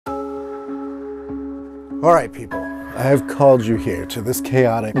All right, people, I have called you here to this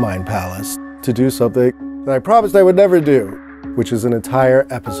chaotic mind palace to do something that I promised I would never do, which is an entire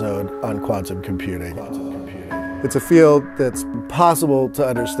episode on quantum computing. It's a field that's impossible to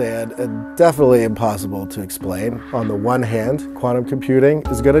understand and definitely impossible to explain. On the one hand, quantum computing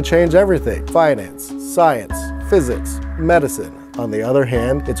is going to change everything: finance, science, physics, medicine. On the other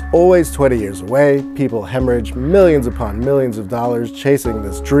hand, it's always 20 years away. People hemorrhage millions upon millions of dollars chasing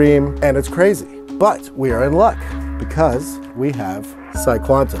this dream, and it's crazy. But we are in luck because we have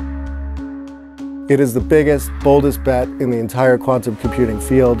PsiQuantum. It is the biggest, boldest bet in the entire quantum computing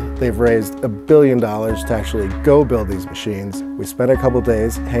field. They've raised $1 billion to actually go build these machines. We spent a couple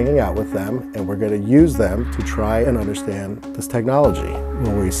days hanging out with them, and we're going to use them to try and understand this technology.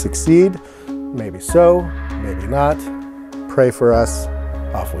 Will we succeed? Maybe so, maybe not. Pray for us.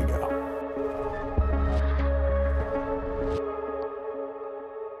 Off we go.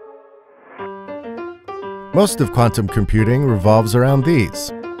 Most of quantum computing revolves around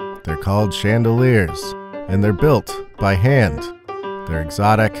these. They're called chandeliers, and they're built by hand. They're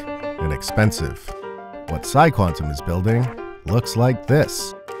exotic and expensive. What PsiQuantum is building looks like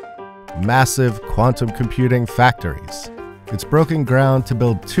this: massive quantum computing factories. It's broken ground to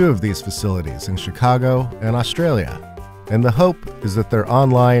build 2 of these facilities in Chicago and Australia, and the hope is that they're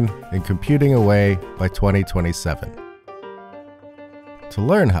online and computing away by 2027. To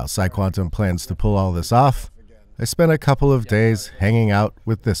learn how PsiQuantum plans to pull all this off, I spent a couple of days hanging out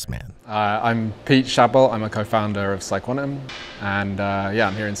with this man. I'm Pete Shabel. I'm a co-founder of PsiQuantum, and yeah,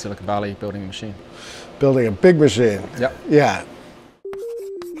 I'm here in Silicon Valley building a machine. Building a big machine. Yep. Yeah.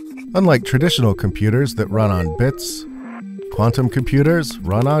 Unlike traditional computers that run on bits, quantum computers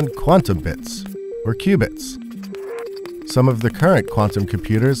run on quantum bits, or qubits. Some of the current quantum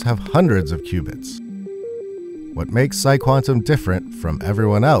computers have hundreds of qubits. What makes PsiQuantum different from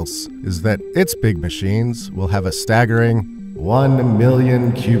everyone else is that its big machines will have a staggering 1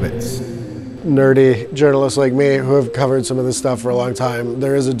 million qubits. Nerdy journalists like me who have covered some of this stuff for a long time,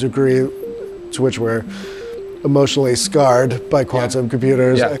 there is a degree to which we're emotionally scarred by quantum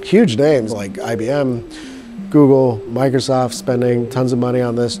computers. Yeah. Huge names like IBM, Google, Microsoft spending tons of money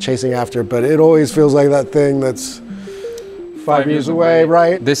on this, chasing after, but it always feels like that thing that's 5 years away,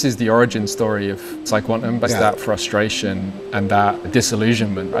 right? This is the origin story of PsiQuantum, but that frustration and that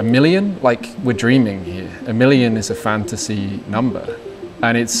disillusionment. 1 million? Like, we're dreaming here. 1 million is a fantasy number.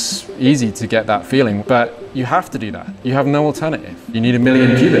 And it's easy to get that feeling, but you have to do that. You have no alternative. You need 1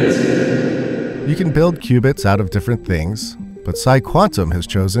 million qubits. You can build qubits out of different things, but PsiQuantum has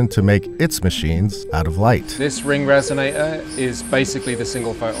chosen to make its machines out of light. This ring resonator is basically the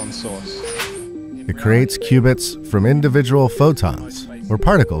single photon source. It creates qubits from individual photons, or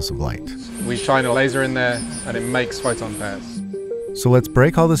particles of light. We shine a laser in there, and it makes photon pairs. So let's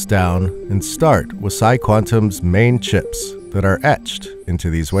break all this down and start with PsiQuantum's main chips that are etched into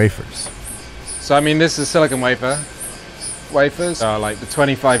these wafers. So, I mean, this is silicon wafer. Wafers are like the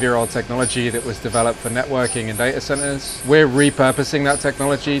 25-year-old technology that was developed for networking in data centers. We're repurposing that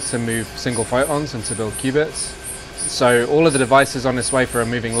technology to move single photons and to build qubits. So all of the devices on this wafer are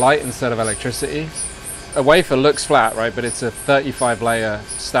moving light instead of electricity. A wafer looks flat, right? But it's a 35-layer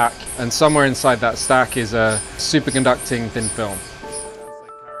stack. And somewhere inside that stack is a superconducting thin film.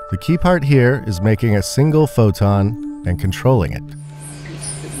 The key part here is making a single photon and controlling it.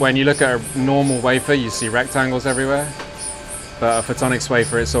 When you look at a normal wafer, you see rectangles everywhere. But a photonics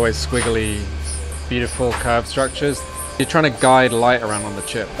wafer, it's always squiggly, beautiful curved structures. You're trying to guide light around on the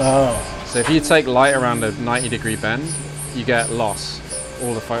chip. Oh. So if you take light around a 90-degree bend, you get loss.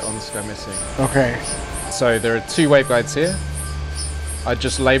 All the photons go missing. Okay. So there are 2 waveguides here. I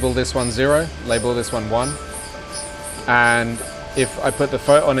just label this one 0, label this one 1. And if I put the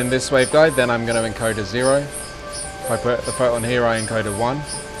photon in this waveguide, then I'm going to encode a 0. If I put the photon here, I encode a 1.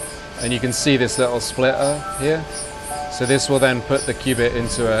 And you can see this little splitter here. So this will then put the qubit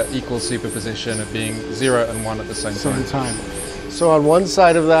into an equal superposition of being 0 and 1 at the same time. So on one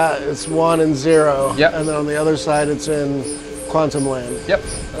side of that, it's 1 and 0. Yep. And then on the other side, it's in quantum land. Yep.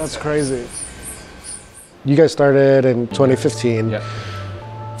 That's crazy. You guys started in 2015. Yep.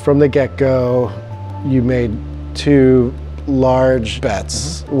 From the get-go, you made 2 large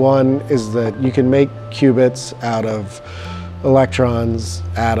bets. One is that you can make qubits out of electrons,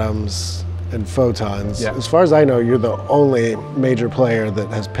 atoms, and photons. Yeah. As far as I know, you're the only major player that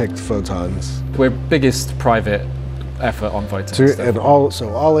has picked photons. We're biggest private effort on photons. And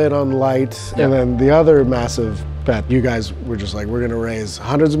all in on light. Yeah. And then the other massive bet, you guys were just like, we're going to raise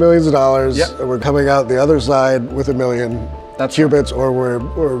hundreds of millions of dollars, and we're coming out the other side with 1 million qubits, or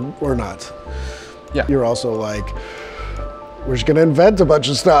we're not. Yeah. You're also like, we're just gonna invent a bunch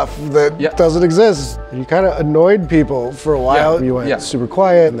of stuff that doesn't exist. You kind of annoyed people for a while. You went super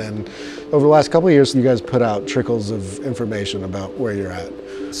quiet, and then over the last couple of years, you guys put out trickles of information about where you're at.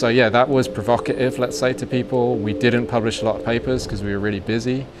 So yeah, that was provocative, let's say, to people. We didn't publish a lot of papers because we were really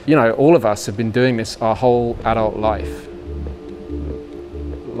busy. You know, all of us have been doing this our whole adult life.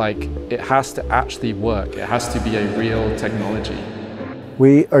 Like, it has to actually work. It has to be a real technology.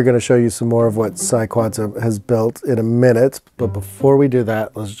 We are going to show you some more of what PsiQuantum has built in a minute, but before we do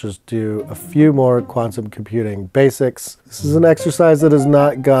that, let's just do a few more quantum computing basics. This is an exercise that has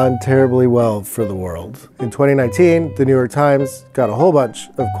not gone terribly well for the world. In 2019, the New York Times got a whole bunch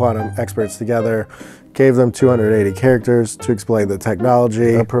of quantum experts together, gave them 280 characters to explain the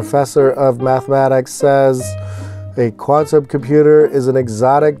technology. A professor of mathematics says, a quantum computer is an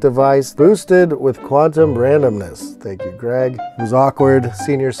exotic device boosted with quantum randomness. Thank you, Greg. It was awkward,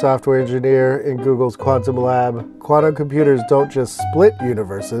 senior software engineer in Google's quantum lab. Quantum computers don't just split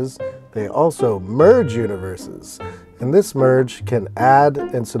universes, they also merge universes. And this merge can add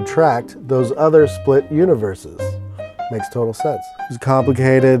and subtract those other split universes. Makes total sense. It was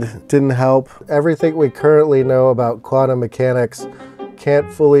complicated, didn't help. Everything we currently know about quantum mechanics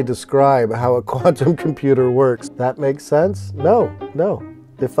can't fully describe how a quantum computer works. That makes sense? No,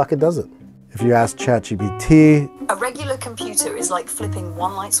 it fucking doesn't. If you ask ChatGPT, a regular computer is like flipping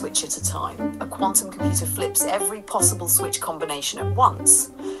one light switch at a time. A quantum computer flips every possible switch combination at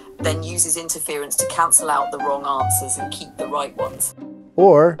once, then uses interference to cancel out the wrong answers and keep the right ones.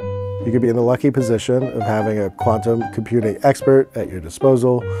 Or you could be in the lucky position of having a quantum computing expert at your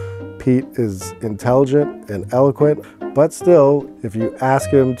disposal. Pete is intelligent and eloquent, but still, if you ask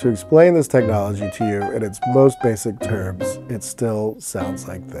him to explain this technology to you in its most basic terms, it still sounds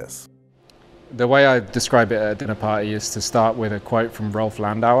like this. The way I describe it at a dinner party is to start with a quote from Rolf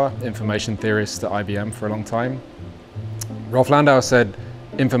Landauer, information theorist at IBM for a long time. Rolf Landauer said,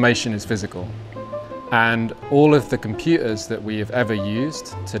 information is physical. And all of the computers that we have ever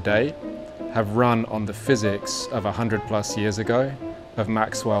used to date have run on the physics of 100+ years ago of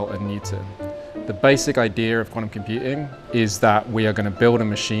Maxwell and Newton. The basic idea of quantum computing is that we are going to build a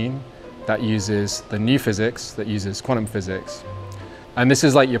machine that uses the new physics, that uses quantum physics. And this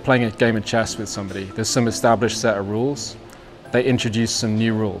is like you're playing a game of chess with somebody. There's some established set of rules. They introduce some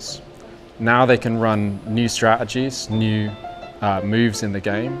new rules. Now they can run new strategies, new moves in the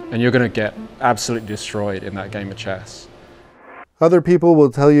game, and you're going to get absolutely destroyed in that game of chess. Other people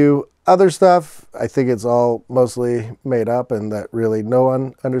will tell you other stuff. I think it's all mostly made up and that really no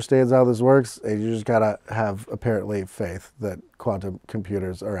one understands how this works. And you just gotta have apparently faith that quantum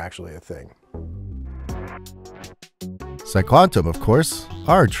computers are actually a thing. PsiQuantum, of course,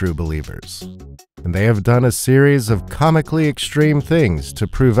 are true believers. And they have done a series of comically extreme things to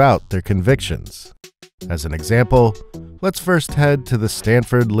prove out their convictions. As an example, let's first head to the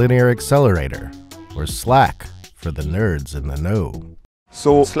Stanford Linear Accelerator, or SLAC for the nerds in the know.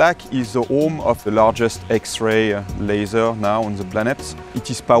 So SLAC is the home of the largest X-ray laser now on the planet. It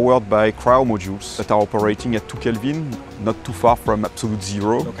is powered by cryo modules that are operating at 2 Kelvin, not too far from absolute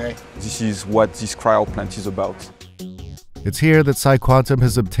zero. Okay. This is what this cryo plant is about. It's here that PsiQuantum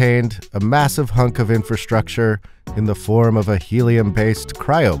has obtained a massive hunk of infrastructure in the form of a helium-based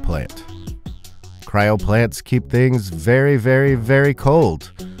cryo plant. Cryo plants keep things very, very, very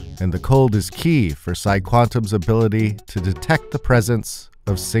cold, and the cold is key for PsiQuantum's ability to detect the presence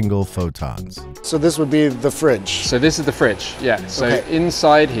of single photons. So this would be the fridge. So this is the fridge, yeah. So okay.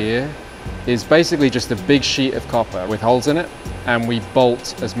 Inside here is basically just a big sheet of copper with holes in it, and we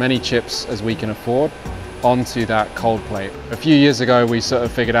bolt as many chips as we can afford onto that cold plate. A few years ago, we sort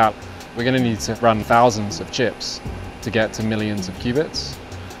of figured out we're going to need to run thousands of chips to get to millions of qubits.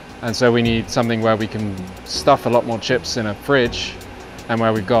 And so we need something where we can stuff a lot more chips in a fridge and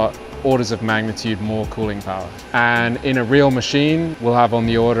where we've got orders of magnitude more cooling power. And in a real machine, we'll have on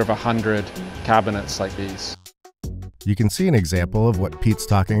the order of 100 cabinets like these. You can see an example of what Pete's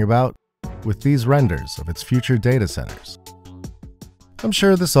talking about with these renders of its future data centers. I'm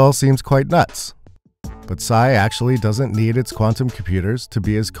sure this all seems quite nuts, but Psi actually doesn't need its quantum computers to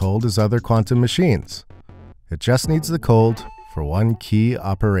be as cold as other quantum machines. It just needs the cold for one key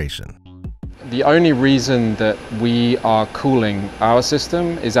operation. The only reason that we are cooling our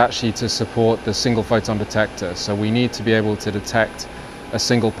system is actually to support the single photon detector. So we need to be able to detect a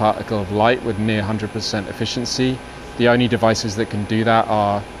single particle of light with near 100% efficiency. The only devices that can do that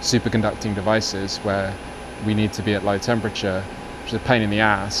are superconducting devices where we need to be at low temperature, which is a pain in the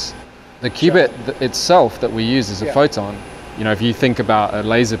ass. The qubit itself that we use is a photon. You know, if you think about a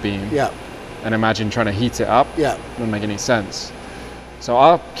laser beam and imagine trying to heat it up, it doesn't make any sense. So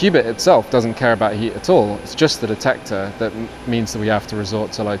our qubit itself doesn't care about heat at all. It's just the detector that means that we have to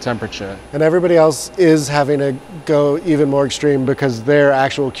resort to low temperature. And everybody else is having to go even more extreme because their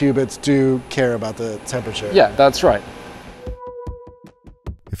actual qubits do care about the temperature. Yeah, that's right.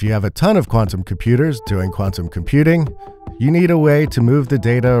 If you have a ton of quantum computers doing quantum computing, you need a way to move the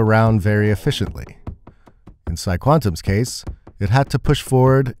data around very efficiently. In PsiQuantum's case, it had to push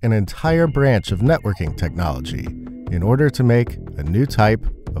forward an entire branch of networking technology in order to make a new type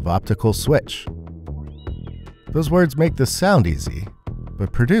of optical switch. Those words make this sound easy,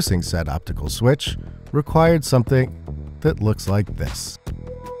 but producing said optical switch required something that looks like this.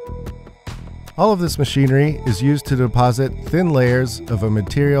 All of this machinery is used to deposit thin layers of a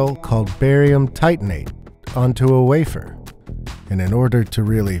material called barium titanate onto a wafer. And in order to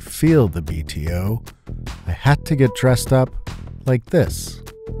really feel the BTO, I had to get dressed up like this.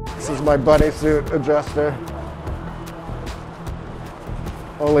 This is my bunny suit adjuster.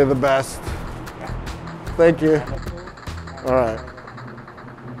 Only the best. Thank you. All right.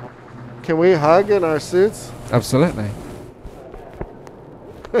 Can we hug in our suits? Absolutely.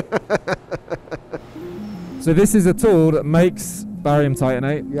 So this is a tool that makes barium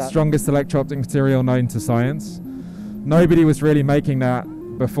titanate, strongest electro-optic material known to science. Nobody was really making that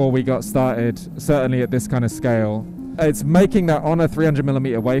before we got started, certainly at this kind of scale. It's making that on a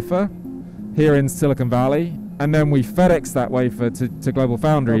 300mm wafer here in Silicon Valley, and then we FedEx that wafer to global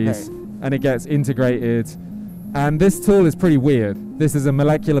foundries, and it gets integrated. And this tool is pretty weird. This is a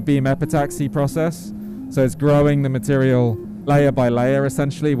molecular beam epitaxy process, so it's growing the material layer by layer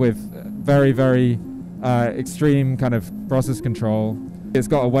essentially with very, very extreme kind of process control. It's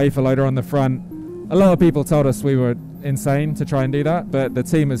got a wafer loader on the front. A lot of people told us we were insane to try and do that, but the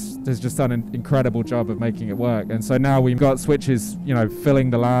team has just done an incredible job of making it work. And so now we've got switches, filling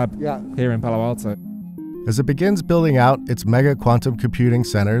the lab here in Palo Alto. As it begins building out its mega quantum computing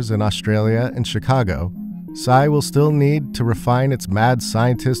centers in Australia and Chicago, Psi will still need to refine its mad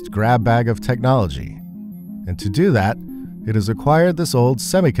scientist grab bag of technology. And to do that, it has acquired this old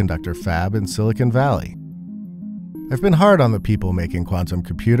semiconductor fab in Silicon Valley. I've been hard on the people making quantum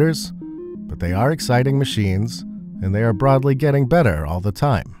computers, but they are exciting machines, and they are broadly getting better all the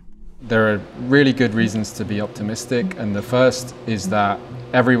time. There are really good reasons to be optimistic, and the first is that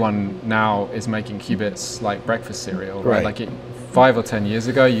everyone now is making qubits like breakfast cereal, right? Like 5 or 10 years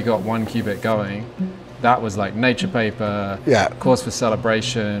ago, you got one qubit going. That was like Nature paper, cause for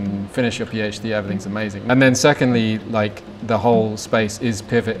celebration, finish your PhD, everything's amazing. And then secondly, like the whole space is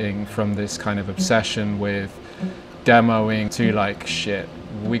pivoting from this kind of obsession with demoing to like, shit,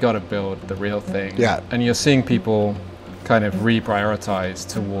 we got to build the real thing. And you're seeing people kind of reprioritize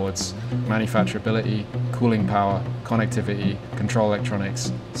towards manufacturability, cooling power, connectivity, control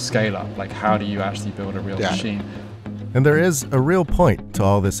electronics, scale up. Like, how do you actually build a real machine? And there is a real point to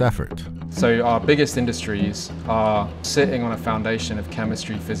all this effort. So our biggest industries are sitting on a foundation of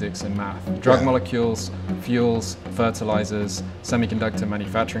chemistry, physics, and math. Drug molecules, fuels, fertilizers, semiconductor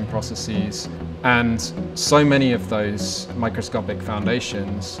manufacturing processes, and so many of those microscopic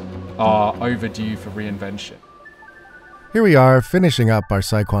foundations are overdue for reinvention. Here we are finishing up our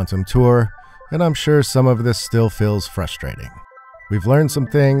PsiQuantum tour, and I'm sure some of this still feels frustrating. We've learned some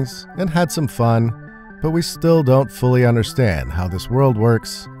things and had some fun, but we still don't fully understand how this world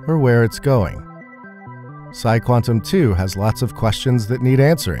works or where it's going. PsiQuantum 2 has lots of questions that need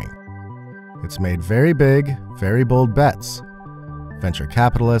answering. It's made very big, very bold bets. Venture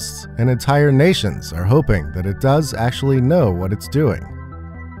capitalists and entire nations are hoping that it does actually know what it's doing.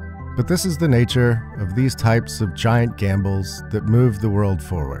 But this is the nature of these types of giant gambles that move the world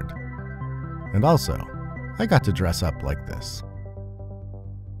forward. And also, I got to dress up like this.